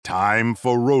Time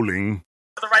for rolling.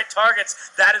 The right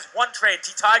targets. That is one trade.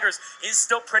 T-Tigers is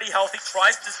still pretty healthy.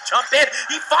 Tries to jump in.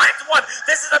 He finds one.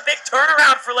 This is a big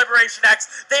turnaround for Liberation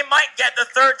X. They might get the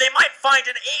third. They might find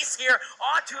an ace here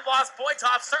onto Lost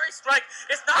Boytov. Surrey strike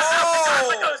is not enough. The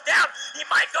Gauntlet goes down. He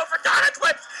might go for Donna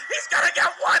Twips. He's going to get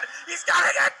one. He's going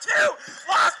to get two.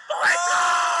 Lost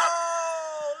Boytov!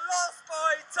 Lost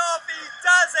Boytov, he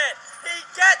does it. He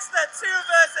gets the 2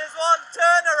 versus 1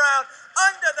 turnaround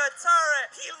under the turret.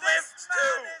 He lives This man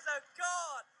too. is a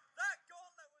god. That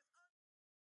gauntlet was...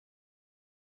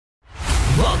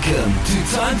 Welcome to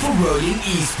Time for Rolling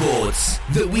Esports,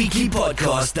 the weekly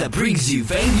podcast that brings you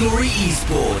Vainglory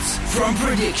Esports. From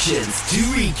predictions to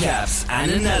recaps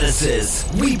and analysis,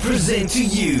 we present to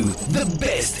you the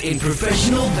best in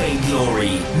professional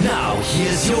Vainglory. Now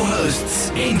here's your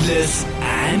hosts, Inglis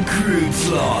and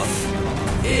Crudesloth.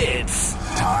 It's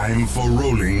Time for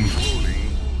rolling.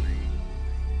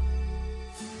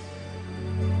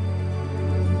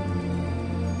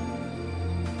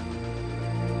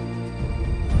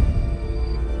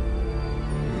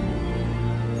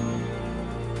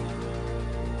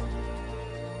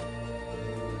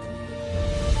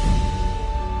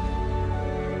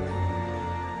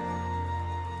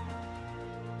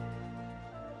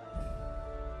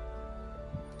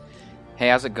 Hey,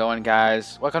 how's it going,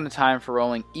 guys? Welcome to Time for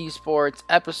Rolling Esports,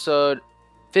 episode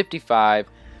 55.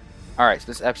 Alright, so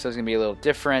this episode is going to be a little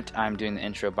different. I'm doing the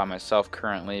intro by myself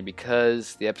currently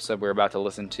because the episode we're about to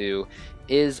listen to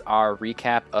is our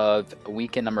recap of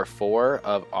weekend number 4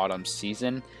 of Autumn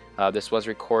Season. This was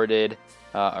recorded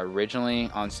originally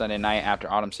on Sunday night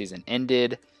after Autumn Season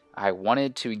ended. I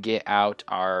wanted to get out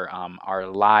our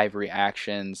live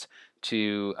reactions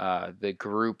to the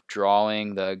group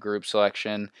drawing, the group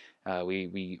selection.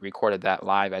 We recorded that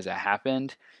live as it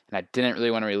happened, and I didn't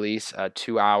really want to release a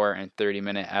 2-hour and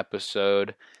 30-minute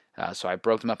episode, so I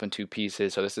broke them up in 2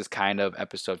 pieces. So this is kind of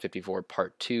episode 54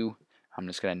 part 2. I'm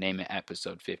just going to name it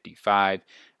episode 55.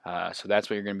 So that's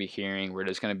what you're going to be hearing. We're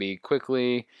just going to be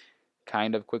quickly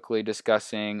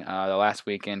discussing the last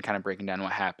weekend, kind of breaking down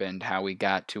what happened, how we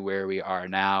got to where we are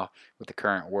now with the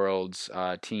current Worlds,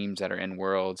 teams that are in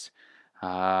Worlds.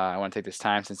 I want to take this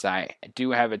time, since I do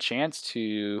have a chance,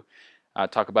 to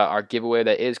talk about our giveaway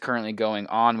that is currently going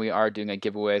on. We are doing a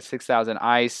giveaway of 6,000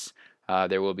 ice.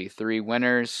 There will be 3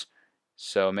 winners.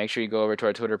 So make sure you go over to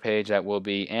our Twitter page. That will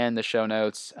be in the show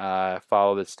notes.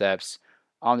 Follow the steps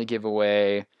on the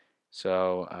giveaway.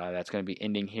 So that's going to be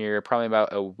ending here probably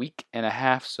about a week and a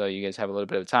half. So you guys have a little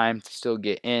bit of time to still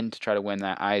get in to try to win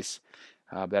that ice.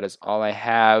 That is all I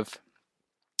have.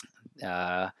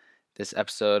 This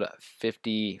episode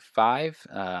 55.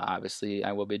 Obviously,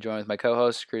 I will be joined with my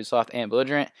co-hosts, Crudesloth and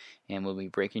Belligerent, and we'll be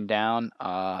breaking down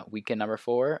weekend number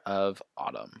 4 of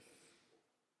Autumn.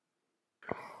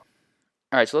 All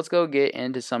right, so let's go get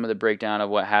into some of the breakdown of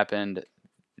what happened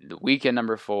the weekend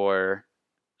number 4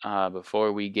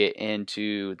 before we get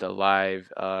into the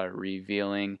live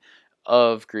revealing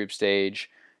of group stage.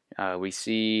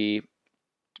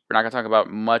 We're not going to talk about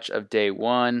much of day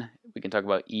 1. We can talk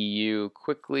about EU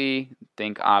quickly. I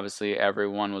think obviously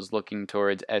everyone was looking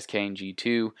towards SK and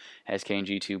G2. SK and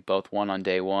G2 both won on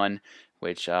day 1,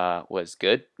 which was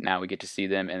good. Now we get to see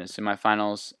them in the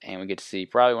semifinals, and we get to see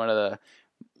probably one of the...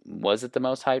 Was it the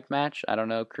most hyped match? I don't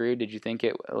know, Crew. Did you think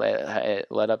it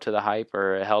led up to the hype,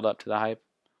 or it held up to the hype?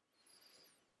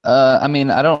 I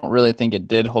mean, I don't really think it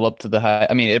did hold up to the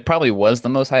hype. I mean, it probably was the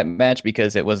most hyped match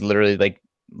because it was literally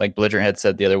like Belligerent had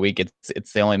said the other week,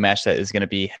 it's the only match that is going to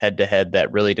be head-to-head that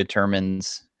really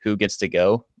determines who gets to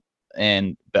go.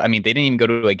 But I mean, they didn't even go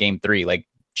to a game 3. Like,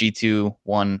 G2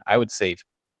 won, I would say,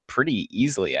 pretty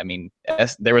easily. I mean,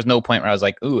 there was no point where I was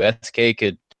like, ooh, SK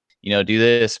could, do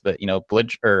this. But,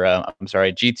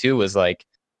 G2 was like,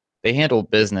 they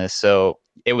handled business. So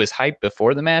it was hype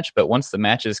before the match, but once the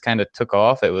matches kind of took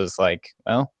off, it was like,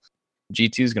 well,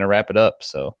 G2 is going to wrap it up.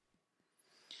 So,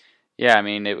 yeah, I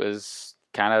mean, it was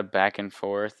kind of back and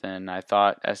forth, and I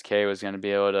thought SK was going to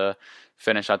be able to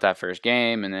finish out that first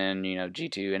game, and then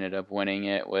G2 ended up winning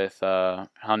it with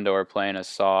Hundor playing a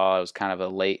Saw. It was kind of a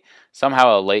late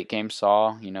game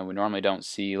Saw. We normally don't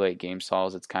see late game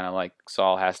Saws. It's kind of like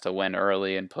Saw has to win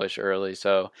early and push early,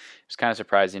 so it's kind of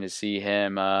surprising to see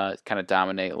him kind of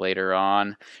dominate later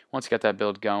on once he got that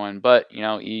build going. But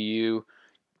EU,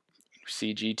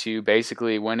 see G2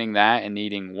 basically winning that and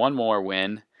needing one more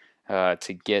win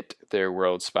to get their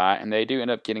world spot, and they do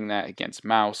end up getting that against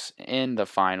Mouse in the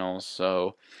finals.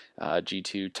 So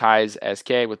G2 ties SK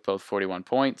with both 41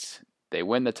 points. They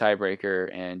win the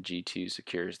tiebreaker, and G2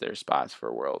 secures their spots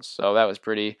for Worlds. So that was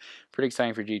pretty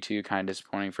exciting for G2, kind of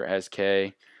disappointing for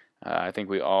SK. I think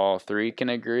we all three can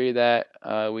agree that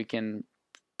we can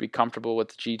be comfortable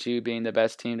with G2 being the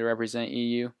best team to represent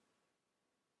EU.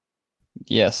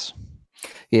 Yes.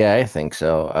 Yeah, I think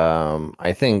so.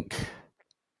 I think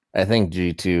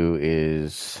G2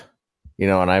 is,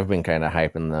 and I've been kind of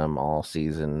hyping them all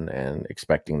season and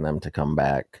expecting them to come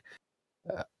back.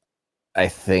 I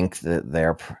think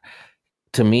that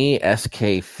to me,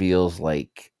 SK feels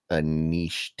like a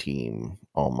niche team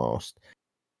almost,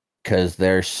 because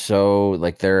they're so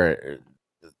like they're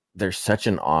such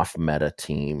an off meta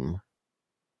team.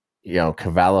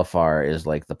 Cavalifar is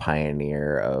like the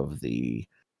pioneer of the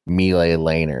melee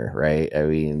laner, right? I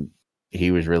mean,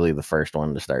 he was really the first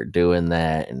one to start doing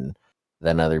that, and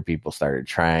then other people started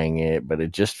trying it, but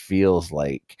it just feels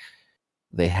like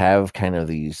they have kind of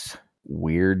these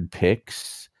weird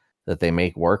picks that they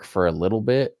make work for a little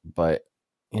bit, but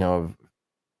to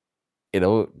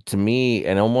me,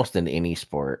 and almost in any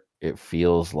sport, it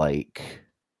feels like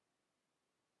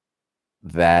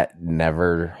that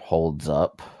never holds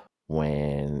up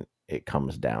when it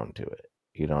comes down to it.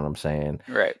 You know what I'm saying?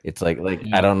 Right. It's like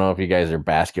I don't know if you guys are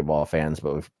basketball fans,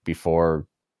 but before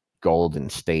Golden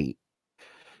State,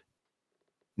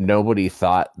 nobody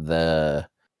thought the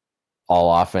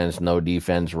all offense, no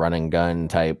defense, run and gun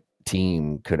type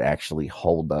team could actually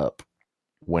hold up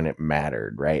when it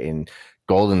mattered, right? And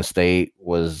Golden State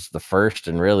was the first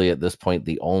and really at this point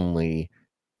the only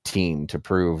team to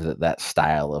prove that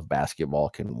style of basketball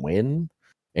can win.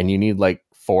 And you need like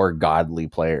 4 godly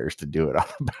players to do it on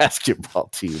a basketball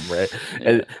team, right?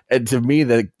 Yeah. And to me,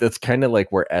 that's kind of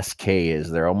like where SK is.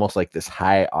 They're almost like this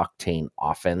high octane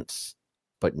offense,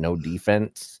 but no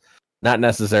defense. Not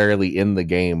necessarily in the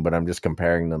game, but I'm just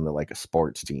comparing them to like a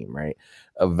sports team, right?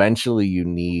 Eventually, you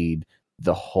need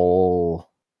the whole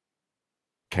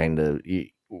kind of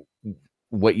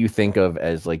what you think of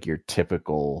as like your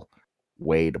typical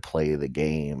way to play the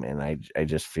game, and I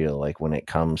just feel like when it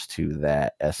comes to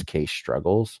that, SK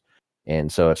struggles,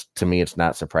 and so to me it's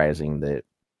not surprising that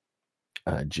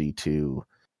G2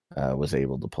 was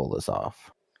able to pull this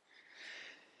off.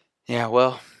 Yeah,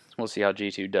 well, we'll see how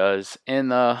G2 does in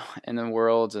the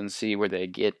worlds and see where they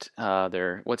get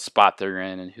what spot they're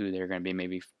in and who they're going to be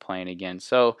maybe playing against.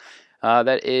 So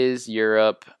that is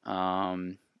Europe.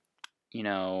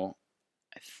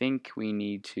 I think we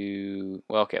need to.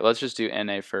 Well, okay, let's just do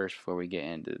NA first before we get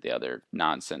into the other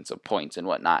nonsense of points and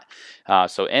whatnot.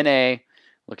 So NA,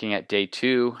 looking at day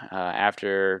 2,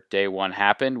 after day 1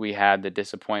 happened, we had the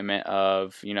disappointment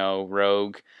of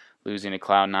Rogue losing to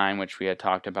Cloud9, which we had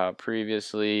talked about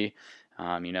previously.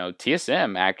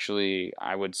 TSM actually,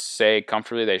 I would say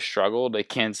comfortably, they struggled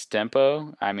against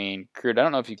Tempo. I mean, Crude, I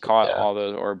don't know if you caught all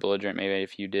those, or Belligerent, maybe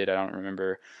if you did, I don't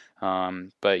remember.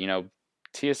 But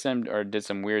TSM did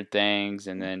some weird things,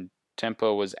 and then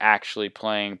Tempo was actually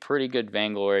playing pretty good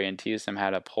Vainglory, and TSM had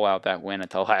to pull out that win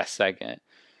at the last second.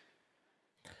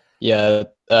 Yeah,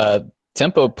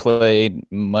 Tempo played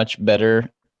much better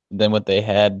than what they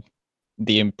had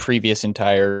the previous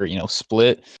entire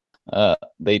split.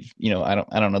 They I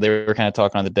don't know, they were kind of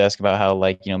talking on the desk about how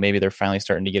maybe they're finally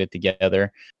starting to get it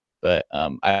together. But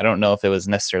I don't know if it was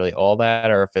necessarily all that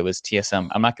or if it was TSM.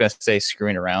 I'm not going to say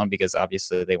screwing around because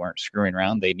obviously they weren't screwing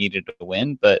around. They needed to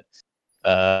win, but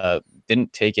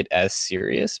didn't take it as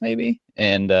serious maybe,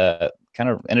 and kind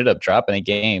of ended up dropping a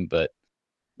game. But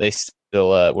they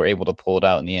still were able to pull it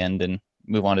out in the end and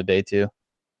move on to day 2.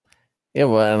 Yeah,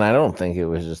 well, and I don't think it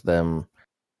was just them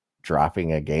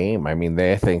dropping a game. I mean,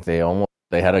 they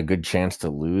had a good chance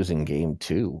to lose in game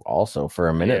 2 also. For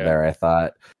a minute there, I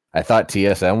thought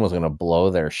TSM was going to blow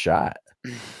their shot.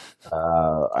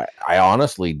 I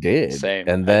honestly did. Same.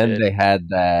 And then they had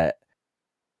that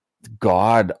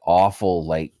god awful,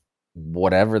 like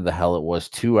whatever the hell it was,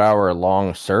 2-hour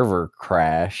long server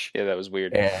crash. Yeah, that was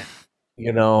weird.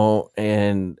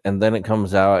 And, and then it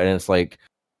comes out and it's like,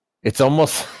 it's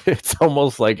almost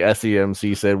like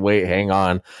SEMC said, wait, hang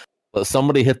on.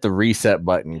 Somebody hit the reset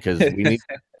button because we need.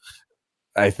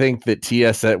 I think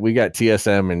that we got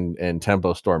TSM and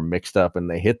Tempo Storm mixed up, and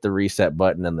they hit the reset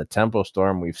button. And the Tempo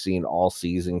Storm we've seen all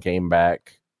season came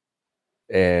back,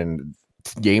 and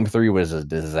Game 3 was a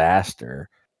disaster.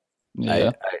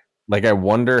 Yeah, I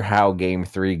wonder how Game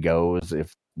 3 goes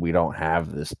if we don't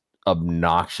have this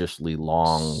obnoxiously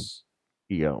long,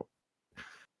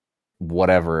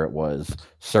 whatever it was,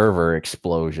 server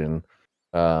explosion.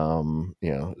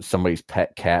 Somebody's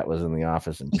pet cat was in the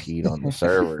office and peed on the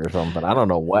server or something. I don't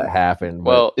know what happened.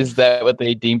 Well, is that what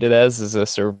they deemed it as a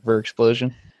server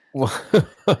explosion?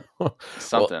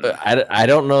 Something. Well, I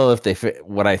don't know if they fit.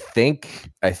 What I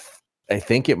think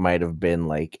it might have been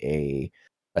like a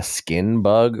a skin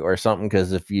bug or something.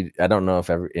 Because I don't know if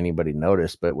anybody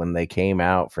noticed, but when they came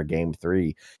out for Game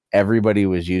 3, everybody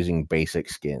was using basic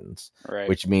skins, Right.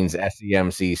 which means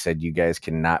SEMC said you guys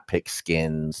cannot pick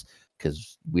skins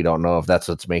because we don't know if that's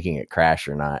what's making it crash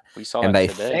or not. We saw And that I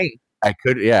today. think I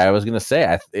could. Yeah, I was gonna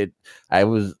say I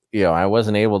was. I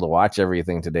wasn't able to watch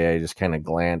everything today. I just kind of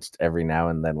glanced every now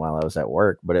and then while I was at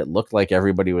work, but it looked like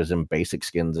everybody was in basic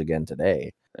skins again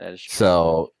today. That is true.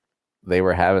 So they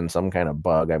were having some kind of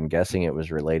bug. I'm guessing it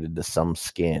was related to some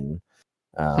skin.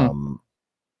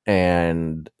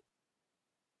 And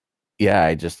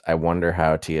yeah, I wonder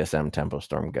how TSM Tempo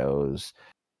Storm goes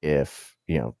if,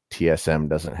 TSM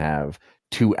doesn't have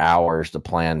 2 hours to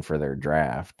plan for their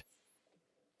draft.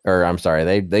 Or I'm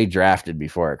sorry, they drafted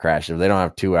before it crashed. If they don't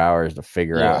have 2 hours to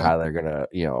figure out how they're gonna,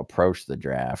 approach the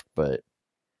draft, but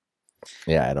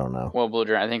yeah, I don't know. Well,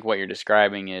 Bludger, I think what you're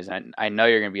describing is, I know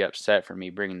you're going to be upset for me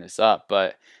bringing this up,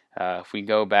 but if we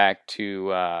go back to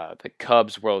the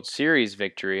Cubs World Series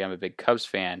victory, I'm a big Cubs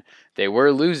fan. They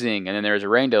were losing, and then there was a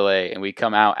rain delay, and we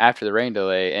come out after the rain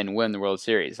delay and win the World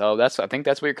Series. So I think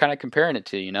that's what you're kind of comparing it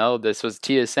to. This was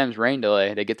TSM's rain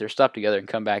delay. They get their stuff together and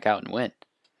come back out and win.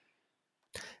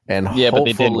 And but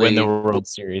they did win the World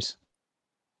Series.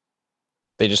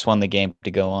 They just won the game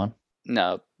to go on.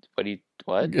 No,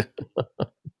 what?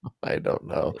 I don't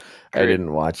know. Kurt, I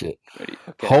didn't watch it.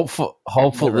 Okay.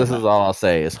 Hopefully, this is all I'll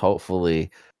say is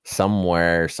hopefully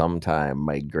somewhere, sometime,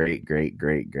 my great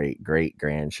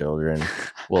grandchildren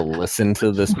will listen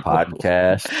to this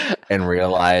podcast and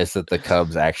realize that the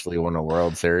Cubs actually won a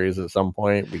World Series at some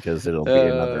point, because it'll be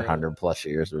another 100+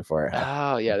 years before it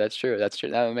happens. Oh, yeah, that's true. That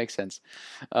would make sense.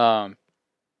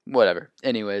 Whatever.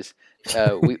 Anyways,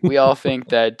 we all think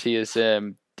that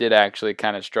TSM did actually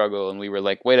kind of struggle, and we were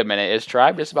like, wait a minute, is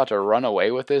Tribe just about to run away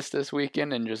with this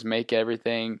weekend and just make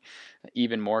everything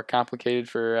even more complicated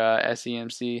for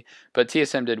SEMC? But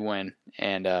TSM did win,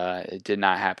 and it did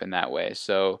not happen that way.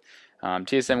 So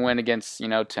TSM win against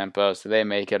Tempo, so they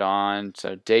make it on.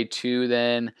 So day 2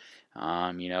 then,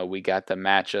 we got the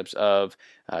matchups of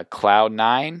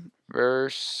Cloud9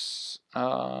 versus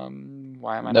Nova,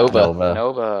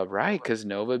 right? Because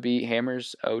Nova beat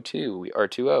Hammers 0-2 or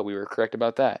 2-0. We were correct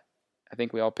about that. I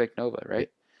think we all picked Nova, right?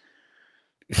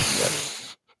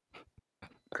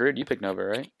 Crude, you picked Nova,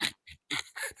 right?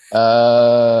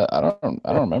 I don't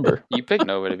remember. You picked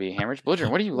Nova to beat Hammers. Bludger,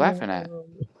 what are you laughing at?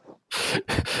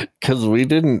 Because we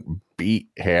didn't beat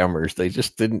Hammers; they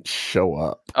just didn't show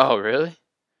up. Oh, really?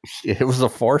 It was a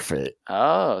forfeit.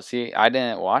 Oh, see, I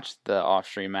didn't watch the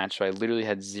off-stream match, so I literally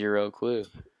had zero clue.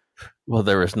 Well,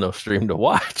 there was no stream to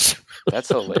watch. That's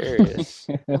hilarious.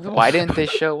 Why didn't they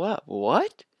show up?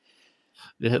 What?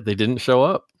 Yeah, they didn't show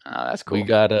up. Oh, that's cool.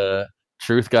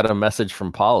 Truth got a message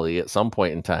from Polly at some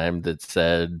point in time that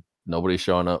said nobody's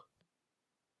showing up.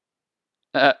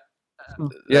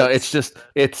 It's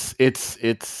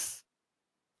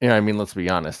I mean, let's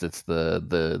be honest, it's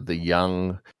the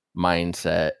young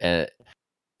mindset, and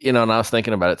and I was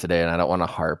thinking about it today, and I don't want to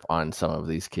harp on some of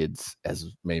these kids as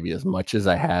much as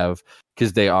I have,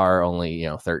 because they are only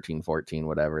 13, 14,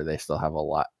 whatever. They still have a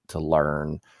lot to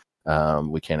learn.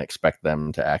 We can't expect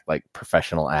them to act like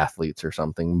professional athletes or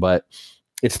something, but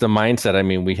it's the mindset. I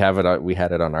mean, we had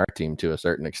it on our team to a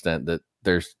certain extent, that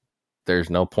there's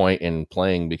no point in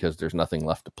playing because there's nothing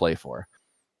left to play for.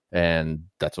 And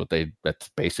that's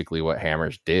basically what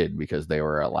Hammers did, because they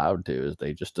were allowed to, is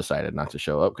they just decided not to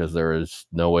show up because there was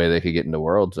no way they could get into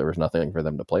Worlds. There was nothing for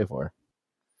them to play for.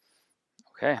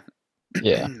 Okay.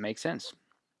 Yeah. Makes sense.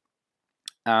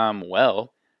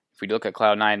 Well, if we look at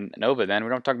Cloud9 Nova, then we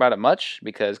don't talk about it much,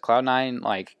 because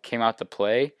Cloud9 came out to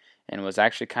play, and it was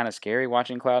actually kind of scary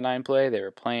watching Cloud9 play. They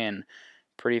were playing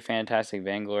pretty fantastic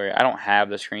Vainglory. I don't have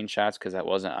the screenshots because that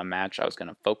wasn't a match I was going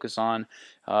to focus on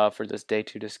for this day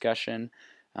 2 discussion.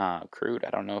 Crude,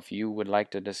 I don't know if you would like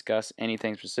to discuss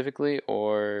anything specifically,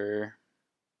 or...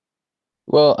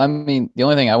 Well, I mean, the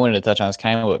only thing I wanted to touch on is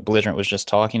kind of what Belligerent was just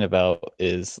talking about,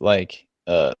 is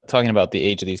talking about the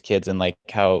age of these kids, and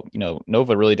how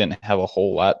Nova really didn't have a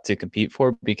whole lot to compete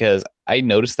for, because I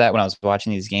noticed that when I was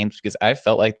watching these games, because I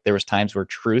felt like there was times where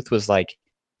Truth was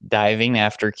diving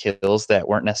after kills that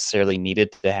weren't necessarily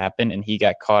needed to happen, and he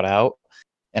got caught out.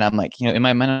 And I'm in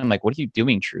my mind, I'm like, what are you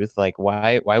doing, Truth?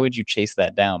 Why would you chase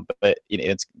that down? But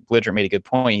it's Belligerent made a good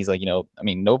point. He's like, I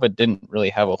mean, Nova didn't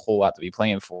really have a whole lot to be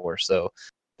playing for, so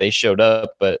they showed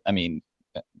up, but I mean,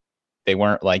 they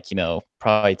weren't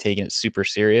probably taking it super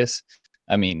serious.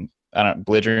 I mean,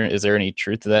 Belligerent, is there any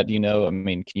truth to that? Do you know? I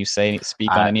mean, can you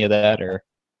speak on any of that? Or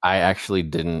I actually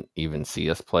didn't even see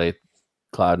us play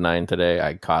Cloud9 today.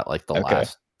 I caught the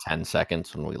last 10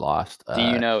 seconds when we lost. Do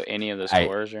you know any of the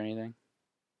scores or anything?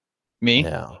 Me?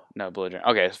 No. No, Belligerent.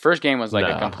 Okay, his first game was like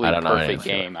No, a I complete don't know perfect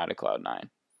anything game out of Cloud9.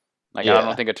 Like, I Yeah.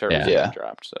 don't think a turret was Yeah. even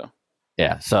dropped, so.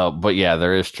 Yeah. So, but yeah,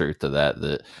 there is truth to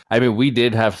that. I mean, we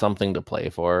did have something to play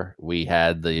for. We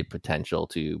had the potential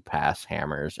to pass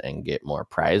hammers and get more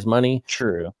prize money.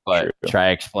 True. But True. try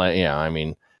explain. I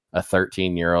mean, a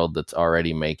 13-year-old that's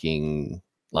already making,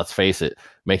 let's face it,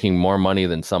 making more money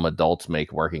than some adults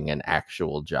make working an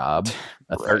actual job.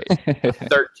 A Right.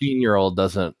 13-year-old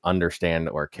doesn't understand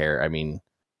or care. I mean,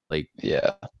 like,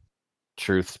 Yeah.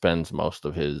 Truth spends most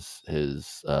of his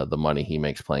the money he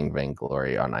makes playing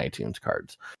Vainglory on iTunes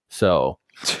cards. So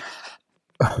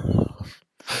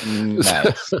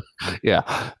Nice.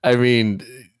 yeah, I mean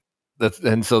that's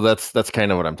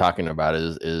kind of what I'm talking about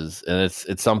is and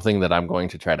it's something that I'm going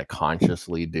to try to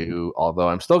consciously do, although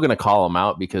I'm still going to call them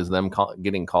out because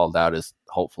getting called out is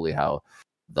hopefully how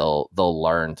they'll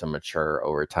learn to mature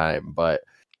over time. But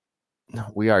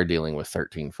we are dealing with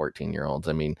 13-14-year-olds.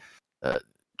 I mean,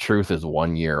 Truth is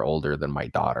 1 year older than my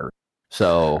daughter,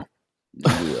 so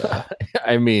Yeah.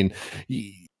 I mean,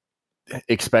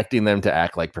 expecting them to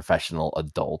act like professional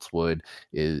adults would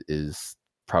is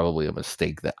probably a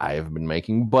mistake that I have been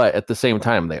making. But at the same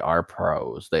time, they are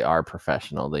pros, they are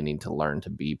professional, they need to learn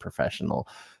to be professional.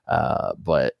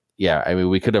 But yeah, I mean,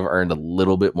 we could have earned a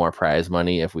little bit more prize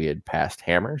money if we had passed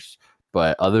hammers.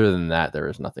 But other than that, there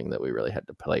was nothing that we really had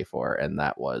to play for, and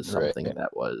that was something Right.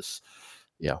 that was,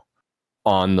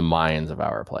 on the minds of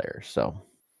our players. So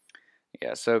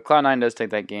Yeah, so Cloud9 does take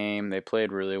that game. They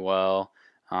played really well.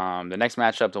 The next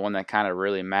matchup, the one that kind of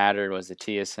really mattered, was the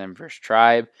TSM versus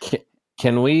Tribe.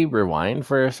 Can we rewind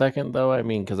for a second, though? I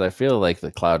mean, because I feel like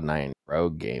the Cloud9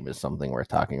 Rogue game is something worth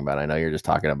talking about. I know you're just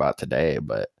talking about today,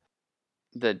 but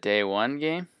The day one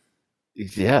game?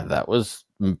 yeah, that was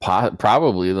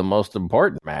probably the most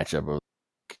important matchup.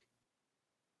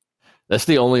 That's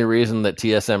the only reason that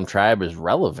TSM Tribe is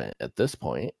relevant at this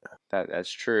point. That's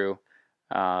true.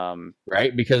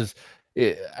 Right? Because,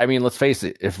 I mean, let's face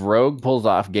it. If Rogue pulls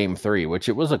off game 3, which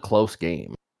it was a close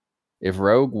game, if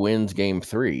Rogue wins game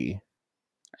 3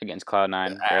 against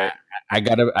Cloud9, right? I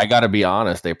gotta be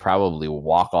honest. They probably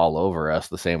walk all over us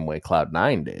the same way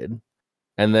Cloud9 did,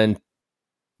 and then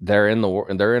they're in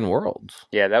Worlds.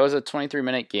 Yeah, that was a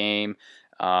 23-minute game.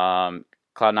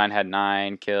 Cloud9 had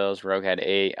 9 kills. Rogue had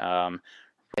 8.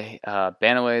 They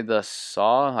banned away the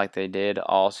Saw like they did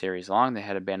all series long. They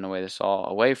had to ban away the Saw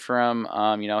away from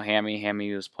Hammy.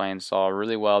 Hammy was playing Saw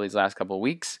really well these last couple of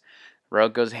weeks.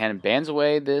 Rogue goes ahead and bans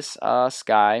away this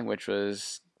Skye, which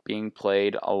was being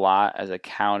played a lot as a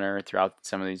counter throughout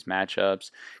some of these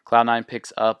matchups. Cloud9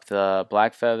 picks up the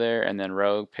Black Feather, and then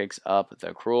Rogue picks up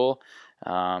the Cruel.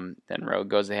 Then Rogue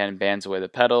goes ahead and bans away the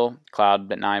Petal.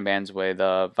 Cloud9 bans away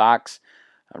the Vox.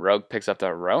 Rogue picks up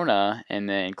the Rona, and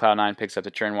then Cloud9 picks up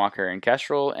the Churnwalker and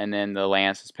Kestrel, and then the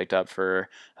Lance is picked up for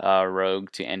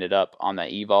Rogue to end it up on the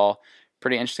Evol.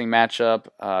 Pretty interesting matchup.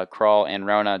 Crawl and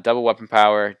Rona, double weapon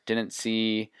power. Didn't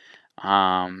see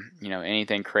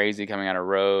anything crazy coming out of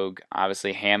Rogue.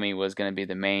 Obviously, Hammy was going to be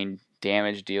the main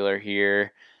damage dealer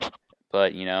here,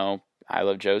 but I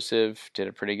Love Joseph did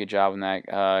a pretty good job on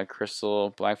that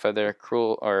Crystal, Blackfeather,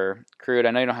 Cruel, or Crude.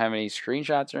 I know you don't have any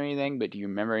screenshots or anything, but do you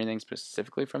remember anything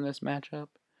specifically from this matchup?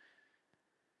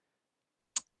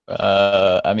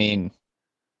 I mean,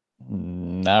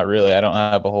 not really. I don't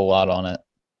have a whole lot on it.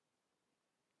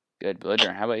 Good.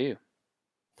 Belligerent, how about you?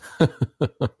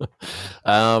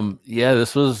 Yeah,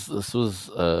 this was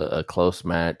a close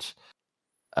match.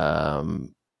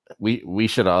 We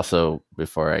should also,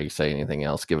 before I say anything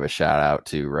else, give a shout out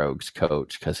to Rogue's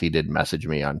coach, because he did message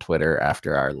me on Twitter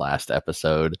after our last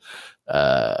episode.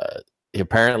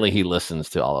 Apparently he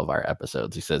listens to all of our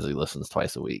episodes. He says he listens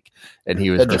twice a week, and he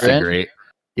was disagreeing.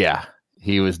 Yeah,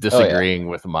 he was disagreeing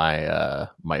with my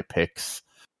my picks.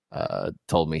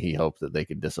 Told me he hoped that they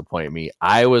could disappoint me.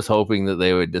 I was hoping that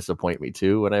they would disappoint me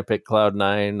too when I picked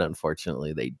Cloud9.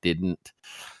 Unfortunately, they didn't.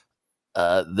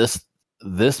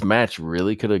 This match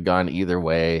really could have gone either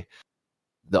way.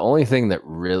 The only thing that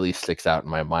really sticks out in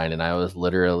my mind, and I was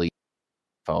literally on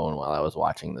my phone while I was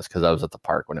watching this because I was at the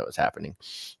park when it was happening.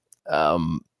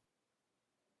 But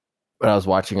I was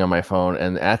watching on my phone,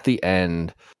 and at the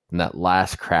end, in that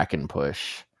last Kraken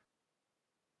push,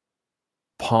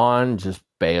 Pawn just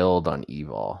bailed on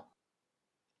Evol.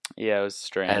 Yeah, it was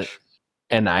strange.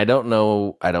 And I don't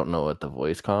know what the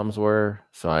voice comms were,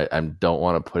 so I don't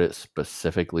want to put it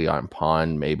specifically on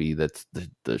Pawn. Maybe that's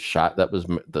the shot that was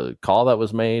the call that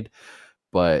was made,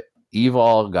 but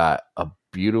Evol got a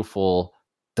beautiful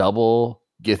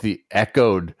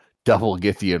echoed double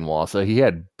Githian wall. So he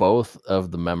had both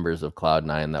of the members of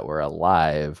Cloud9 that were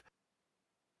alive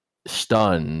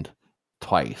stunned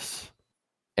twice.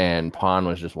 and Pawn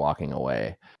was just walking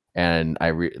away. And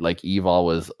Evol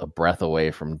was a breath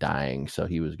away from dying, so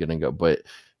he was gonna go. But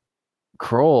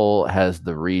Kroll has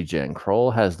the regen,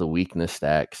 Kroll has the weakness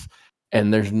stacks,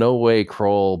 and there's no way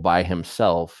Kroll by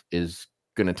himself is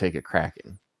gonna take a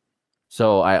Kraken.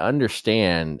 So I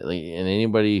understand, and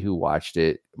anybody who watched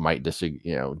it might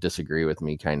disagree with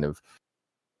me kind of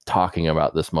talking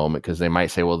about this moment, because they might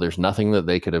say, well, there's nothing that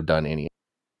they could have done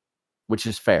which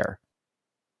is fair.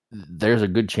 There's a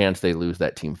good chance they lose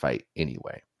that team fight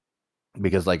anyway,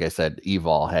 because like I said,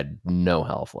 Evol had no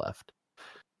health left.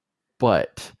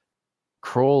 But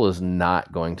Kroll is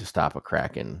not going to stop a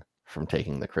Kraken from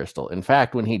taking the crystal. In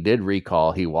fact, when he did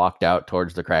recall, he walked out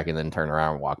towards the Kraken, then turned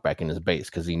around and walked back in his base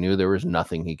because he knew there was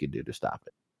nothing he could do to stop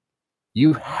it.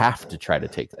 You have to try to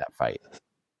take that fight.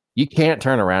 You can't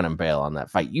turn around and bail on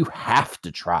that fight. You have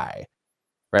to try,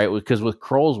 right? Because with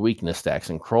Kroll's weakness stacks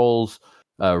and Kroll's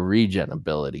regen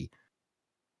ability,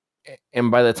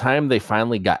 and by the time they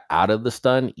finally got out of the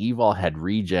stun, Evol had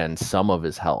regen some of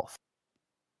his health.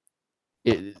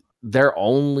 Their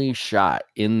only shot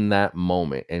in that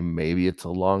moment, and maybe it's a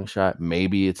long shot,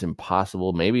 maybe it's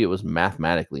impossible, maybe it was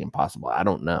mathematically impossible, I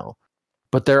don't know.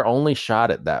 But their only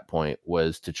shot at that point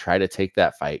was to try to take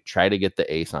that fight, try to get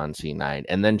the ace on C9,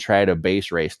 and then try to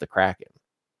base race the Kraken.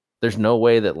 There's no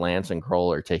way that Lance and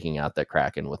Kroll are taking out that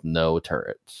Kraken with no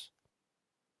turrets.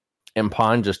 And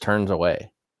Pawn just turns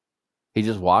away. He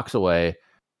just walks away,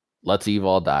 lets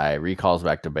Evol die, recalls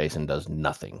back to base, and does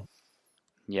nothing.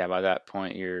 Yeah, by that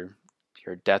point, your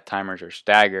death timers are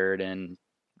staggered, and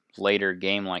later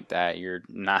game like that,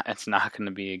 it's not going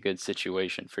to be a good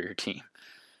situation for your team.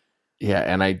 Yeah,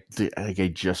 and I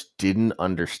just didn't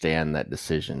understand that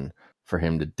decision for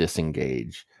him to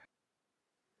disengage,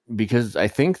 because I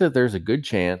think that there's a good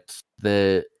chance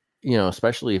that,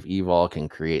 especially if Evol can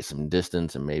create some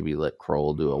distance and maybe let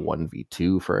Kroll do a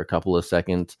 1v2 for a couple of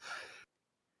seconds,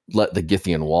 let the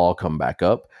Githian wall come back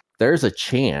up, there's a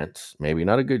chance, maybe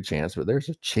not a good chance, but there's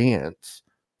a chance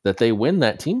that they win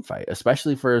that team fight,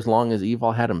 especially for as long as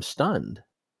Evol had him stunned.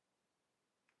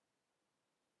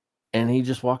 And he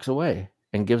just walks away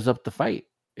and gives up the fight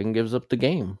and gives up the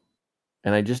game.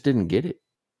 And I just didn't get it.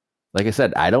 Like I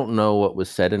said, I don't know what was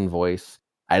said in voice.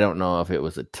 I don't know if it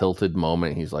was a tilted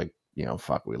moment. He's like,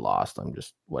 fuck, we lost. I'm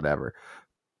just whatever.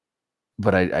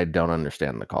 But I don't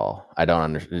understand the call. I don't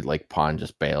understand. Like, Pawn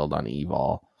just bailed on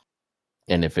Evol.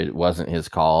 And if it wasn't his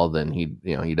call, then he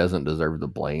doesn't deserve the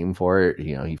blame for it.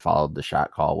 He followed the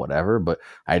shot call, whatever. But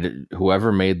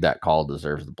whoever made that call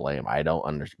deserves the blame. I don't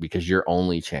understand, because your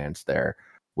only chance there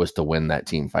was to win that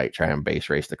team fight, try and base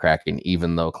race the Kraken.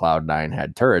 Even though Cloud9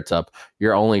 had turrets up,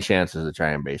 your only chance is to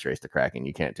try and base race the Kraken.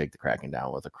 You can't take the Kraken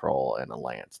down with a Kroll and a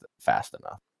Lance fast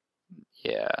enough.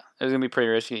 Yeah, it was gonna be pretty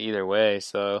risky either way.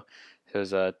 So it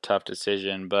was a tough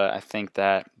decision, but I think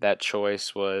that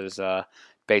choice was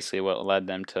basically what led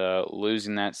them to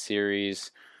losing that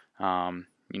series,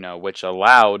 which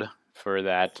allowed for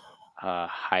that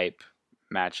hype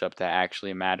matchup that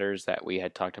actually matters that we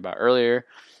had talked about earlier,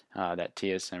 that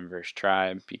TSM versus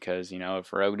Tribe, because,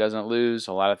 if Rogue doesn't lose,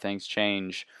 a lot of things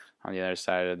change on the other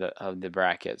side of the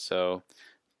bracket. So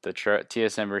the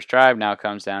TSM versus Tribe now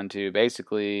comes down to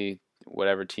basically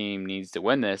whatever team needs to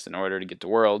win this in order to get to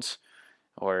Worlds,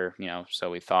 or, so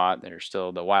we thought. There's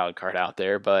still the wild card out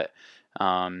there, but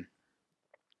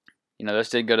this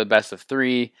did go to best of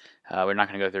 3. We're not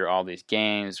going to go through all these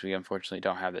games. We unfortunately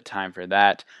don't have the time for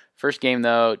that. First game,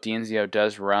 though, DNZO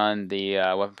does run the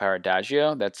Weapon Power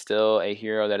Adagio. That's still a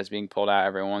hero that is being pulled out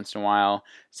every once in a while.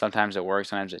 Sometimes it works,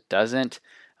 sometimes it doesn't.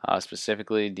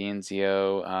 Specifically,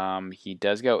 DNZO, he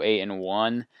does go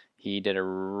 8-1. He did a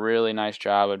really nice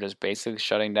job of just basically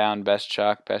shutting down Best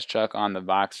Chuck on the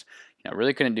Vox.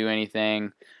 Really couldn't do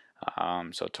anything.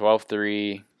 So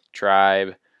 12-3,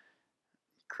 Tribe.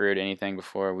 Crude, anything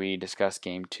before we discuss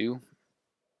game 2?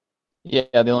 Yeah,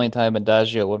 the only time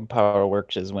Adagio Weapon Power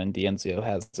works is when DNZO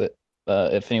has it.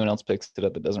 If anyone else picks it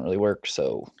up, it doesn't really work.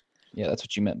 So, yeah, that's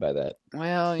what you meant by that.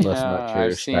 Well, Let's not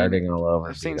cheer starting all over.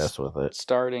 I've seen us with it.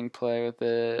 Starting play with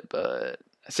it, but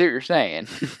I see what you're saying.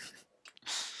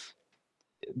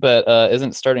 But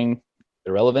isn't starting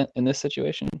irrelevant in this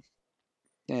situation?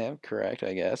 Yeah, correct,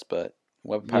 I guess. But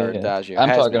Weapon Power Adagio. I'm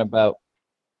talking about.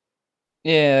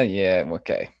 Yeah,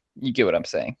 okay. You get what I'm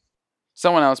saying.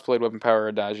 Someone else played Weapon Power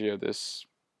Adagio this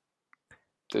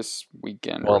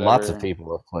weekend. Well, lots of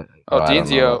people have played. Oh,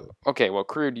 DNZO. Okay, well,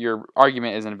 Crude, your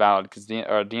argument isn't valid because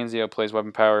DNZO plays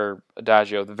Weapon Power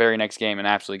Adagio the very next game and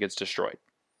absolutely gets destroyed.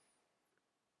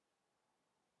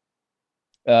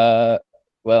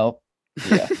 Well,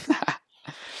 yeah.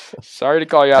 Sorry to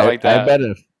call you out like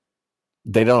that.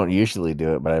 They don't usually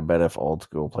do it, but I bet if old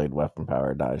school played Weapon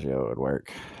Power Adagio, it would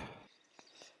work.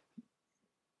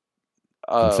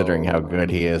 Considering how good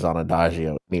he is on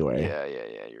Adagio anyway. Yeah,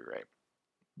 you're right.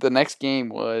 The next game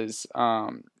was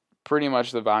pretty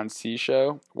much the Von C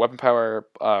show. Weapon Power,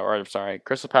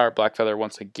 Crystal Power Blackfeather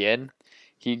once again.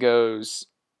 He goes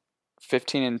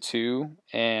 15-2,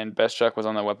 and Best Chuck was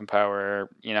on the Weapon Power,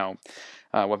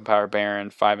 Weapon Power Baron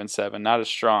 5-7. Not as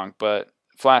strong, but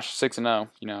Flash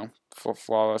 6-0. For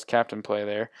flawless captain play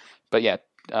there. But yeah,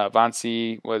 Von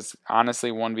C was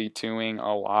honestly 1v2ing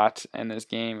a lot in this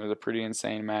game. It was a pretty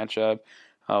insane matchup.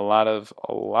 A lot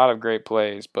of great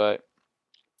plays, but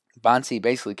Von C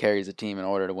basically carries the team in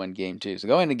order to win game 2. So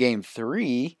going to game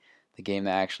 3, the game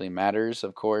that actually matters,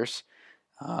 of course.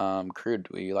 Crude,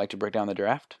 would you like to break down the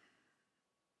draft?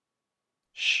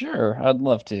 Sure, I'd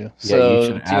love to. Yeah, So you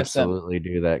should TSM, absolutely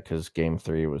do that because game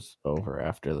 3 was over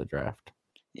after the draft.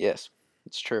 Yes,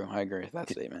 it's true. I agree with that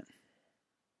statement.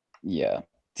 Yeah.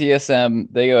 TSM,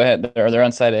 they go ahead. They're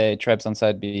on side A. Tribe's on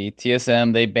side B.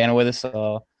 TSM, they ban away the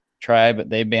Saw. Tribe,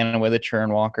 they ban away the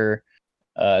Churnwalker.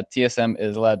 TSM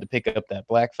is allowed to pick up that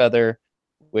Black Feather,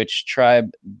 which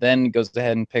Tribe then goes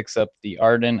ahead and picks up the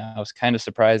Arden. I was kind of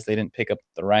surprised they didn't pick up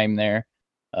the Rhyme there.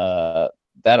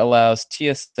 That allows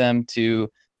TSM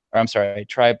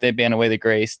Tribe, they ban away the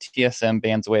Grace. TSM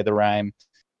bans away the Rhyme.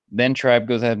 Then Tribe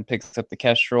goes ahead and picks up the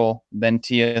Kestrel. Then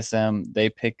TSM, they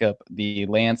pick up the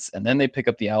Lance, and then they pick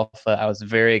up the Alpha. I was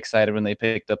very excited when they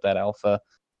picked up that Alpha.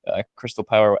 Crystal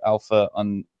Power Alpha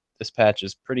on this patch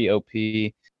is pretty OP.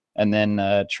 And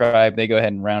then Tribe, they go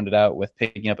ahead and round it out with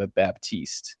picking up a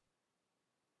Baptiste.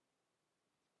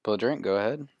 Belligerent, go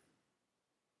ahead.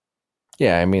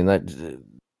 Yeah, I mean that.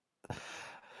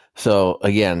 So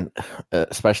again,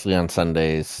 especially on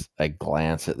Sundays, I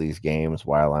glance at these games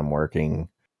while I'm working.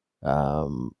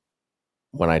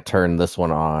 When I turned this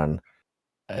one on,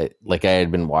 I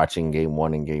had been watching game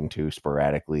 1 and game 2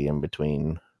 sporadically in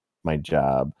between my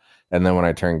job, and then when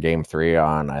I turned game 3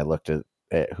 on, I looked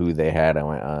at who they had. I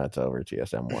went, it's over.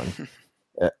 TSM won.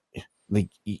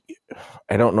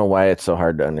 I don't know why it's so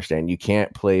hard to understand. You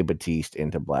can't play Batiste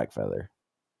into Blackfeather.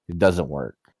 It doesn't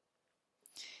work.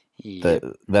 Yep.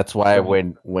 That's why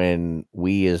when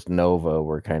we as Nova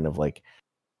were kind of like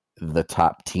the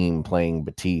top team playing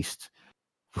Batiste,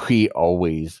 we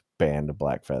always banned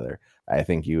Blackfeather. I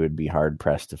think you would be hard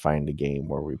pressed to find a game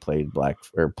where we played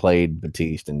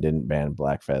Batiste and didn't ban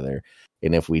Blackfeather.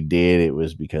 And if we did, it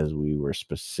was because we were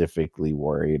specifically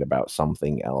worried about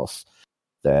something else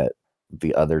that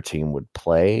the other team would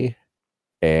play.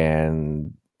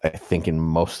 And I think in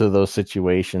most of those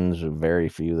situations, very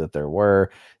few that there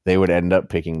were, they would end up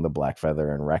picking the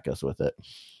Blackfeather and wreck us with it.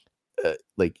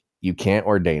 You can't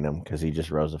ordain him because he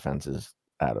just rows offenses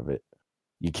out of it.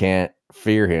 You can't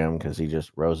fear him because he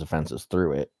just rows offenses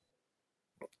through it.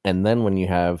 And then when you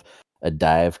have a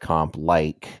dive comp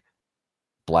like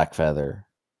Blackfeather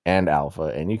and Alpha,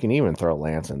 and you can even throw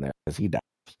Lance in there because he dives,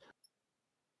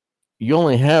 you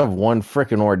only have one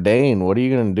freaking ordain. What are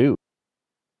you going to do?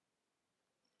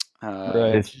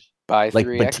 Right. Buy like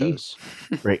 3 Batiste,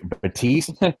 echoes. Right,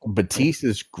 Batiste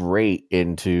is great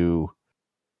into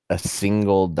a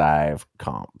single dive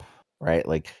comp, right?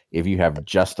 Like if you have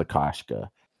just a Koshka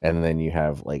and then you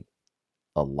have like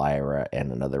a Lyra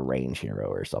and another range hero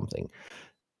or something,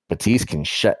 Batiste can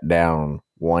shut down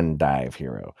one dive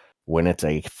hero. When it's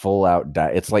a full out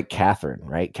dive, it's like Catherine,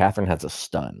 right? Catherine has a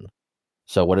stun.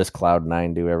 So what does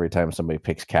Cloud9 do every time somebody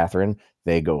picks Catherine?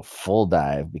 They go full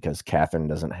dive because Catherine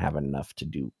doesn't have enough to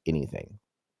do anything.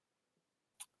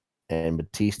 And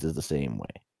Batiste is the same way.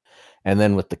 And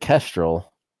then with the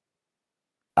Kestrel,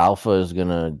 Alpha is going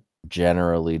to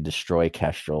generally destroy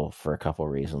Kestrel for a couple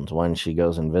reasons. One, she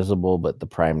goes invisible, but the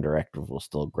Prime Directive will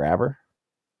still grab her.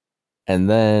 And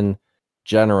then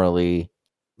generally,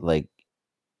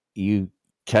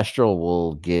 Kestrel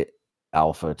will get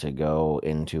Alpha to go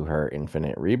into her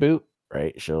infinite reboot,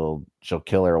 right? She'll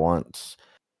kill her once.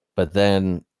 But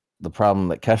then the problem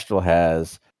that Kestrel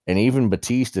has, and even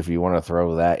Batiste, if you want to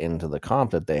throw that into the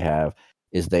comp that they have,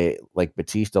 is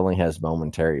Batiste only has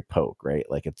momentary poke, right?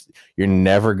 You're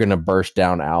never gonna burst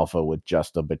down Alpha with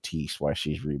just a Batiste while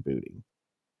she's rebooting,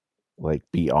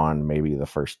 beyond maybe the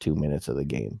first 2 minutes of the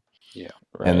game. Yeah,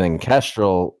 right. And then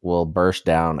Kestrel will burst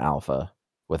down Alpha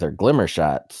with her glimmer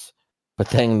shots. But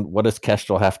then what does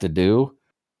Kestrel have to do?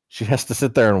 She has to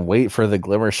sit there and wait for the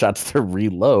glimmer shots to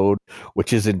reload,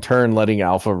 which is in turn letting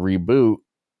Alpha reboot,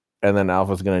 and then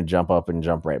Alpha's going to jump up and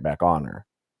jump right back on her.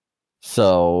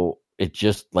 So it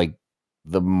just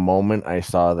the moment I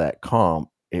saw that comp,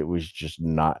 it was just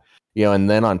not, and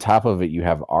then on top of it, you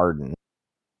have Arden,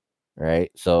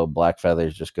 right? So Blackfeather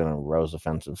is just going to Rose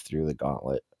offensive through the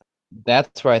gauntlet.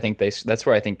 That's where I think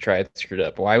Triad screwed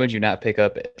up. Why would you not pick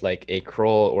up like a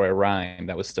Kroll or a Rhyme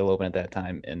that was still open at that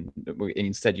time, and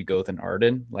instead you go with an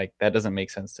Arden? Like that doesn't make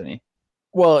sense to me.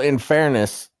 Well, in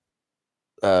fairness,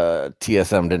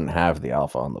 TSM didn't have the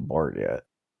alpha on the board yet.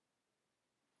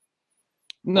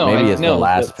 No, maybe it's the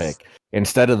last that's- pick.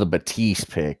 Instead of the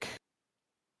Batiste pick,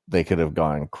 they could have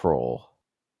gone Kroll.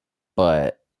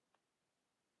 But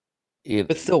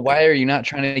still, why are you not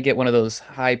trying to get one of those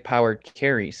high-powered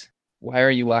carries? Why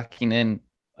are you locking in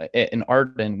an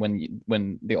Arden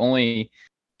when the only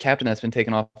captain that's been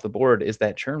taken off the board is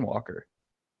that Churnwalker?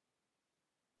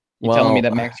 You telling me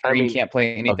that Max Green can't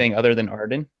play anything other than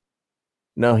Arden?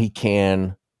 No, he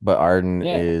can, but Arden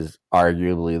Yeah. is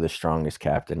arguably the strongest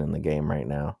captain in the game right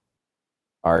now.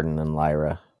 Arden and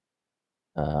Lyra.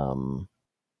 Well,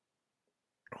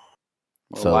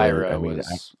 Lyra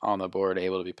was on the board,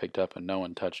 able to be picked up, and no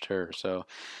one touched her. So,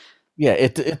 yeah,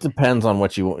 it depends on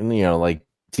what you know. Like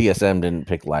TSM didn't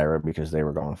pick Lyra because they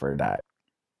were going for a dive.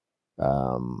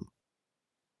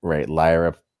 Right,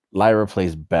 Lyra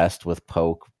plays best with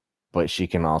poke, but she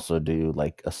can also do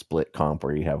like a split comp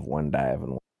where you have one dive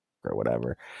and one or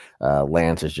whatever.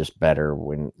 Lance is just better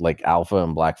when like Alpha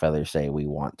and Blackfeather say we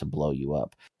want to blow you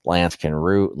up. Lance can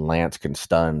root and Lance can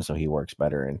stun, so he works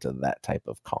better into that type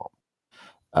of comp.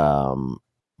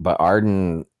 But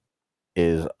Arden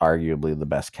is arguably the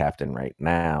best captain right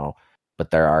now,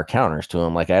 but there are counters to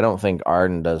him. Like I don't think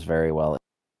Arden does very well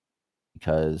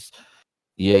because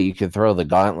yeah, you could throw the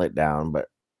gauntlet down, but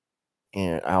you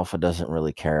know, Alpha doesn't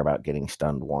really care about getting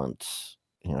stunned once.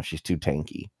 You know, she's too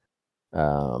tanky.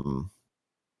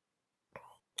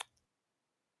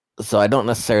 So I don't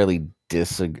necessarily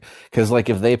disagree because like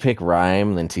if they pick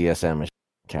Rhyme, then TSM is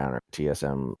counter.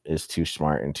 TSM is too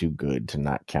smart and too good to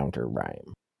not counter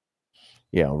Rhyme.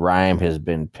 You know, Rhyme has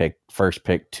been first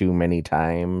picked too many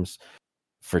times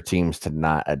for teams to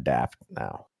not adapt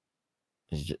now.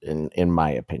 In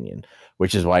my opinion,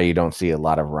 which is why you don't see a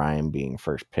lot of Rhyme being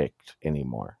first picked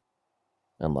anymore,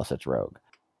 unless it's Rogue.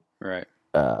 Right.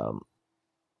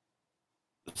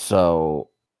 So,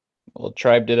 well,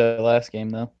 Tribe did it last game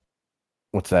though.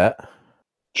 What's that?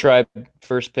 Tribe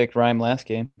first picked Rhyme last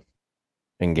game.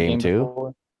 In game 2?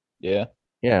 Before. Yeah.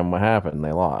 Yeah, and what happened?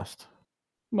 They lost.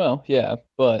 Well, yeah,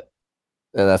 but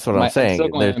that's what I'm saying. Still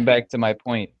going back to my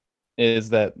point is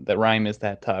that Rhyme is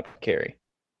that top carry.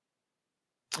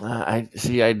 I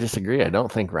disagree. I don't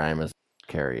think Rhyme is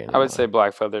carry anymore. I would say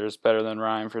Blackfeather is better than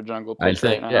Rhyme for jungle picks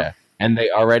right now. Yeah. And they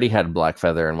already had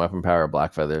Blackfeather, and Weapon Power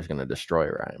Blackfeather is going to destroy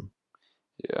Rhyme.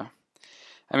 Yeah.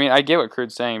 I mean, I get what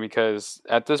Crude's saying because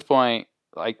at this point,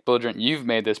 like Belligerent, you've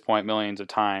made this point millions of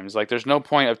times. Like, there's no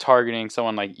point of targeting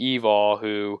someone like Evol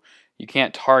who you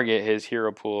can't target his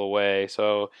hero pool away.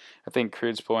 So I think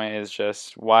Crude's point is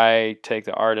just why take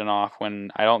the Arden off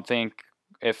when I don't think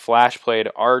if Flash played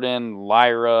Arden,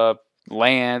 Lyra,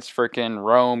 Lance, freaking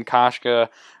Rome, Kashka,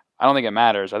 I don't think it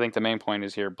matters. I think the main point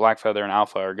is here Blackfeather and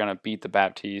Alpha are going to beat the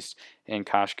Baptiste and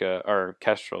Kashka or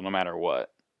Kestrel no matter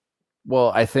what.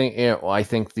 Well, I think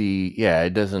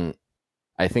it doesn't.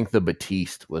 I think the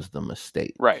Batiste was the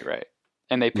mistake. Right.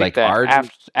 And they picked that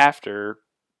after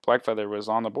Blackfeather was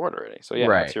on the board already. So yeah,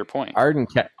 that's your point. Arden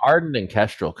and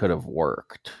Kestrel could have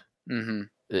worked. Mm-hmm.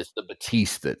 It's the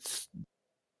Batiste that's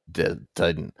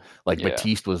didn't.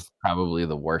 Batiste was probably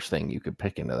the worst thing you could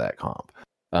pick into that comp.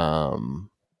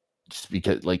 Just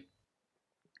because like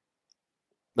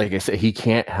I said, he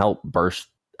can't help burst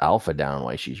Alpha down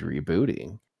while she's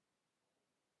rebooting.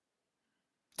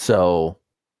 So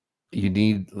you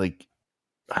need like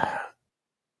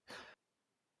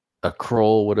a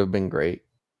Kroll would have been great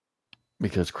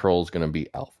because Kroll's going to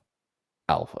beat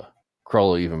Alpha.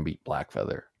 Kroll will even beat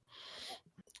Blackfeather.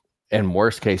 And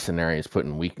worst case scenario is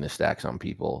putting weakness stacks on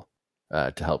people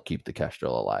to help keep the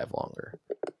Kestrel alive longer.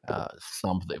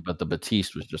 Something, but the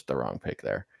Batiste was just the wrong pick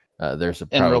there. There's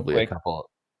probably a couple.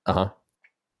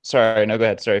 Sorry, no, go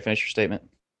ahead. Sorry, finish your statement.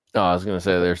 No, I was going to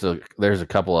say there's a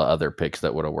couple of other picks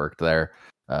that would have worked there,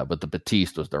 but the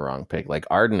Batiste was the wrong pick. Like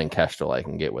Arden and Kestrel, I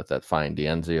can get with that fine.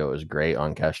 D'Enzio is great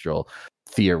on Kestrel.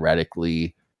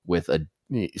 Theoretically, with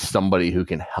somebody who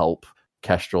can help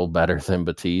Kestrel better than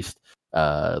Batiste,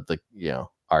 Arden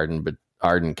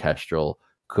Kestrel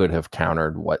could have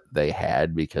countered what they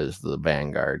had because the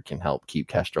Vanguard can help keep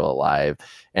Kestrel alive,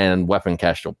 and Weapon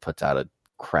Kestrel puts out a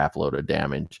crap load of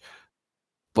damage.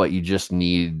 But you just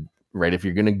need. Right, if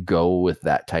you're gonna go with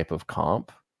that type of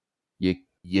comp,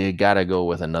 you gotta go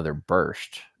with another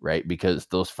burst, right? Because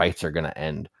those fights are gonna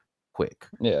end quick,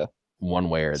 yeah, one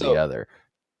way or the other.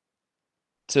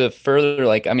 to further,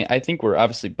 like, I mean, I think we're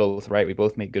obviously both right. We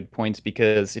both made good points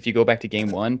because if you go back to game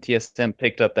one, TSM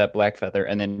picked up that Black Feather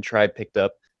and then Tribe picked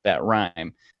up that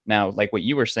Rhyme. Now, like what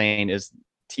you were saying is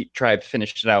Tribe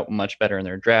finished it out much better in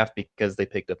their draft because they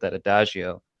picked up that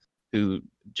Adagio who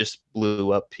just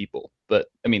blew up people. But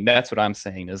I mean, that's what I'm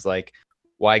saying is like,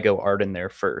 why go Arden there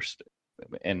first?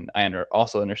 And I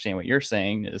also understand what you're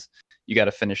saying is you got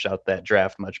to finish out that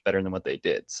draft much better than what they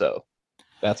did. So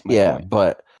that's my point.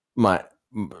 But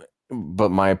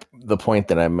the point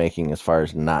that I'm making as far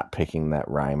as not picking that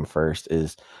Rhyme first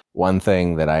is one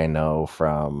thing that I know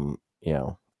from,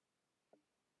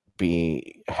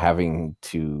 having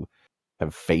to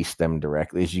have faced them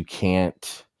directly is you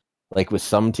can't, like with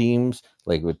some teams,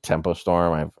 like with Tempo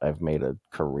Storm, I've made a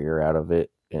career out of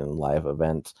it in live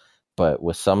events, but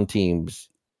with some teams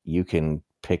you can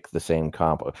pick the same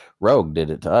comp. Rogue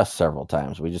did it to us several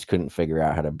times. We just couldn't figure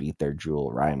out how to beat their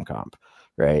Jewel Rhyme comp,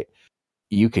 right?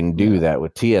 You can do that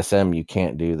with TSM. You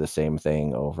can't do the same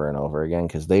thing over and over again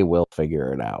because they will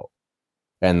figure it out.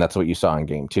 And that's what you saw in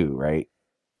game 2, right?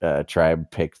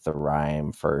 Tribe picked the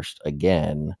Rhyme first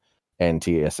again, and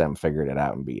TSM figured it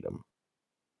out and beat them.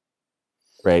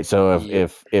 Right. So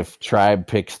if Tribe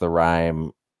picks the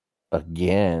Rhyme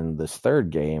again this third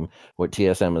game, what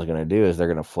TSM is going to do is they're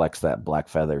going to flex that Black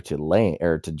Feather to lane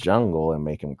or to jungle and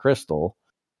make him Crystal,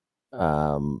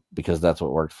 because that's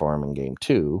what worked for him in game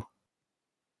 2.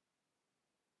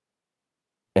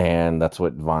 And that's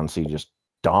what Von C just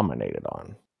dominated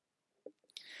on.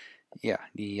 Yeah,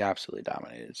 he absolutely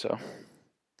dominated. So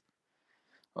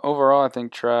overall, I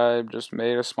think Tribe just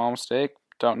made a small mistake.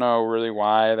 Don't know really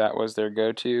why that was their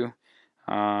go-to.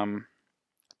 Don't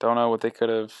know what they could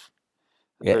have.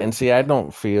 Yeah, and see, I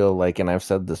don't feel like, and I've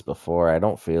said this before, I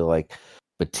don't feel like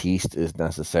Batiste is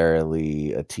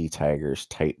necessarily a T-Tigers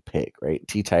type pick, right?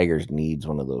 T-Tigers needs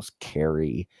one of those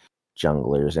carry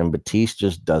junglers, and Batiste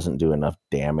just doesn't do enough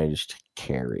damage to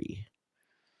carry.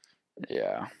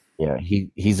 Yeah. Yeah,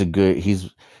 he's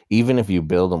even if you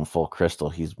build him full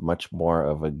crystal, he's much more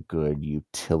of a good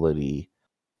utility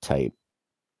type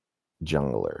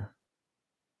jungler.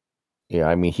 Yeah,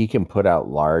 I mean, he can put out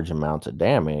large amounts of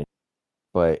damage,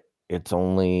 but it's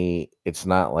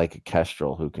not like a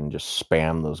Kestrel who can just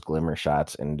spam those glimmer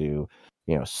shots and do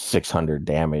 600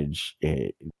 damage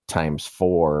times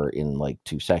 4 in like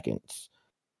 2 seconds.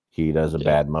 He does a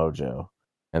bad mojo,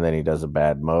 and then he does a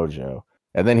bad mojo,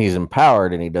 and then he's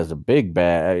empowered and he does a big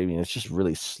bad. I mean, it's just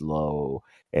really slow,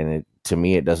 and to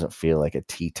me it doesn't feel like a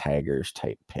T-Tigers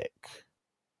type pick.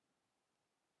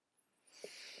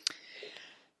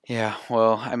 Yeah,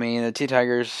 well, I mean, the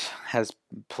T-Tigers has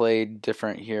played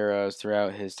different heroes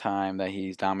throughout his time that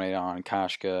he's dominated on.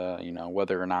 Koshka,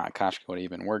 whether or not Koshka would have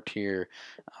even worked here.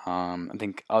 I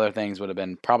think other things would have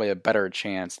been probably a better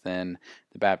chance than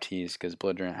the Baptiste, because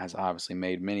Belligerent has obviously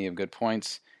made many of good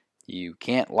points. You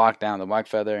can't lock down the Black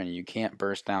Feather, and you can't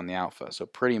burst down the Alpha. So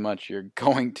pretty much you're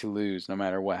going to lose no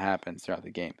matter what happens throughout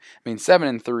the game. I mean,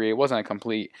 7-3, it wasn't a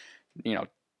complete,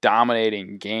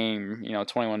 dominating game,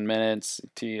 21 minutes,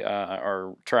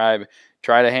 or Tribe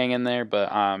try to hang in there,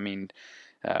 but when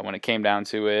it came down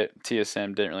to it,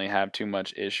 TSM didn't really have too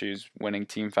much issues winning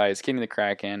team fights, getting the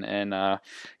Kraken, and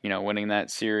winning that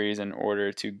series in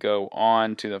order to go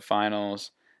on to the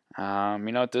finals.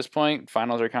 At this point,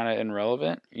 finals are kind of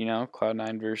irrelevant.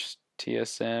 Cloud9 versus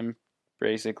TSM,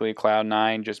 basically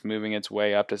Cloud9 just moving its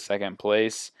way up to second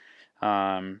place.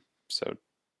 So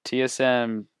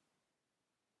TSM.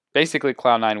 Basically,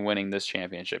 Cloud9 winning this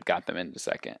championship got them into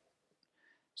second.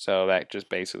 So that just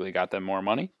basically got them more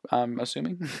money, I'm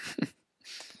assuming.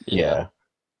 Yeah.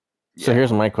 So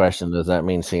here's my question. Does that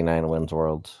mean C9 wins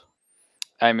Worlds?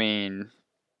 I mean...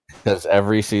 Because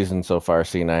every season so far,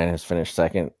 C9 has finished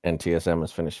second and TSM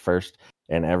has finished first.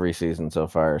 And every season so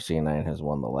far, C9 has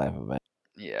won the live event.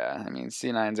 Yeah, I mean,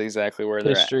 C9's exactly where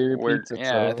they're at.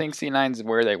 I think C9's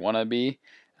where they want to be.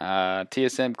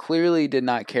 TSM clearly did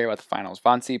not care about the finals.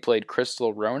 Von C played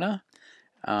Crystal Rona.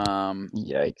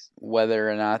 Yikes.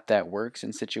 Whether or not that works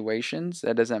in situations,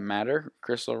 that doesn't matter.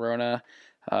 Crystal Rona,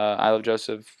 I Love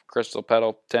Joseph, Crystal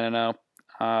Petal 10-0,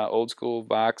 Old School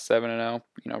Vox 7-0.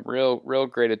 Real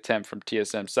great attempt from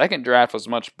TSM. Second draft was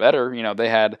much better. They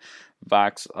had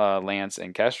Vox, Lance,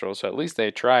 and Kestrel, so at least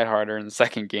they tried harder in the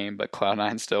second game, but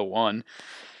Cloud9 still won.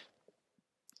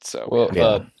 So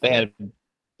they had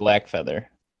Black Feather,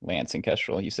 Lance, and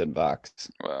Kestrel. You said Vox.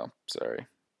 Well, sorry.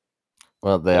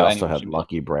 Well, they also had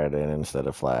Lucky Bread in instead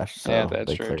of Flash, so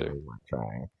they clearly weren't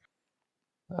trying.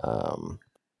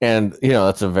 And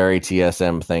that's a very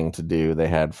TSM thing to do. They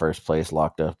had first place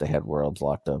locked up. They had Worlds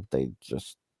locked up. They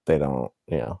don't.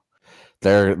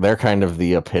 They're kind of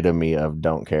the epitome of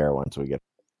don't care once we get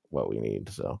what we need.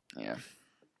 So Yeah.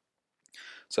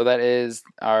 So that is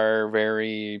our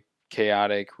very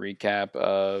chaotic recap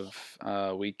of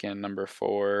weekend number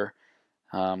 4,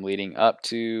 leading up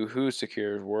to Who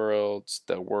Secures Worlds,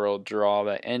 the world draw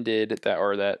that ended,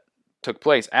 that took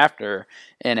place after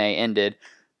NA ended.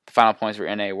 The final points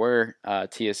for NA were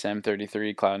TSM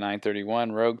 33, Cloud9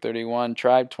 31, Rogue 31,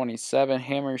 Tribe 27,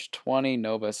 Hammers 20,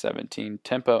 Nova 17,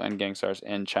 Tempo, and Gangstars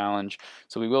in challenge.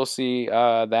 So we will see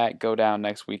that go down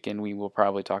next weekend. We will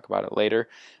probably talk about it later.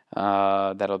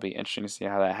 That'll be interesting to see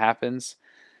how that happens.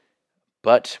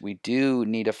 But we do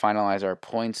need to finalize our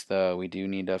points, though. We do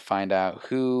need to find out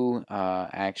who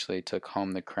actually took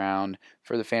home the crown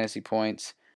for the fantasy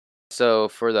points. So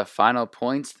for the final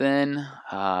points then,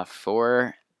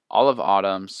 for all of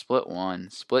Autumn, Split 1,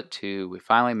 Split 2, we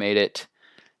finally made it.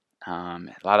 A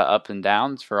lot of up and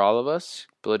downs for all of us.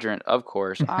 Belligerent, of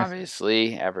course,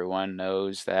 obviously, everyone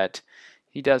knows that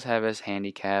he does have his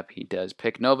handicap. He does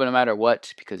pick Nova no matter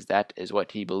what, because that is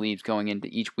what he believes going into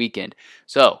each weekend.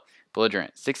 So,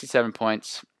 Belligerent, 67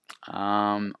 points,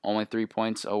 only 3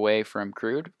 points away from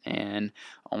Crude, and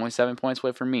only 7 points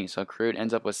away from me. So Crude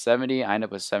ends up with 70, I end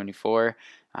up with 74.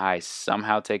 I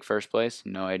somehow take first place,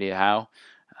 no idea how.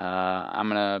 I'm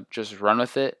going to just run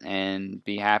with it and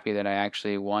be happy that I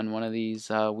actually won one of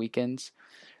these weekends.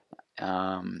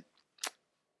 Crude,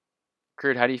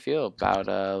 how do you feel about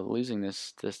losing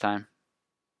this time?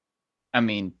 I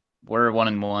mean, we're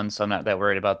 1-1, so I'm not that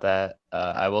worried about that.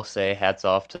 I will say hats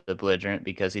off to the Belligerent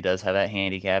because he does have that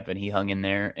handicap and he hung in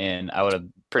there, and I would have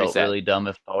felt really dumb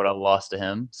if I would have lost to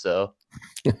him. So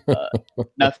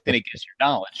nothing against your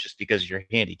knowledge, just because of your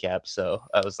handicap. So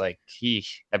I was like,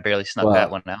 I barely snuck that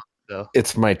one out. So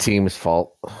it's my team's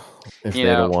fault. If they'd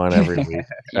have won every week,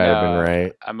 I'd have been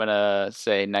right. I'm gonna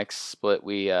say next split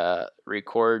we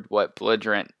record what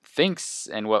Belligerent thinks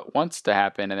and what wants to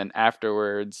happen, and then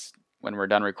afterwards, when we're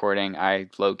done recording, I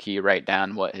low key write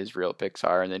down what his real picks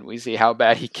are, and then we see how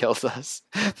bad he kills us.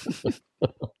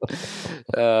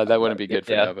 That wouldn't be good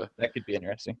for Nova. That could be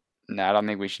interesting. No, I don't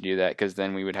think we should do that because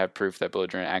then we would have proof that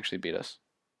Belligerent actually beat us.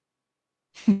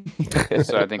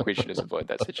 So I think we should just avoid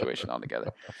that situation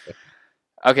altogether.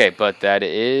 Okay, but that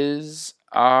is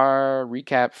our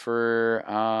recap for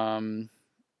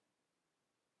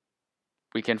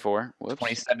weekend 4. Whoops.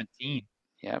 2017.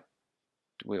 Yep.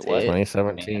 Wait, what?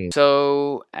 2017.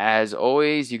 So, as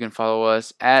always, you can follow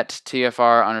us at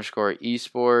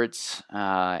TFR_esports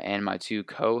and my 2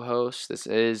 co-hosts. This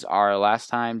is our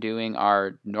last time doing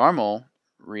our normal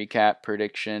recap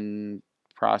prediction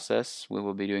process. We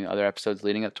will be doing other episodes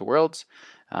leading up to Worlds,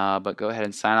 but go ahead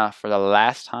and sign off for the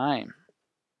last time.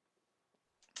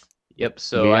 Yep,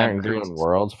 so we aren't doing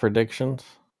Worlds predictions?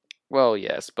 Well,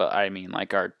 yes, but I mean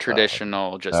like our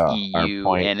traditional EU,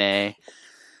 NA.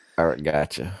 All right,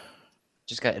 gotcha.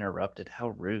 Just got interrupted. How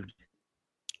rude.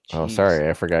 Jeez. Oh, sorry.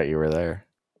 I forgot you were there.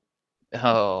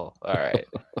 Oh, all right.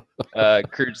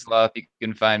 Crude Sloth, you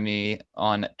can find me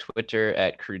on Twitter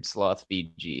at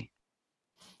CrudeSlothVG.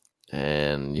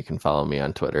 And you can follow me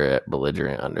on Twitter at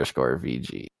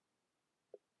belligerent_VG.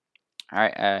 All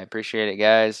right, I appreciate it,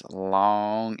 guys.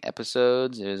 Long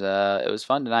episodes. It was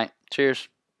fun tonight. Cheers.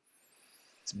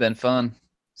 It's been fun.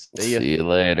 See you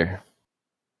later.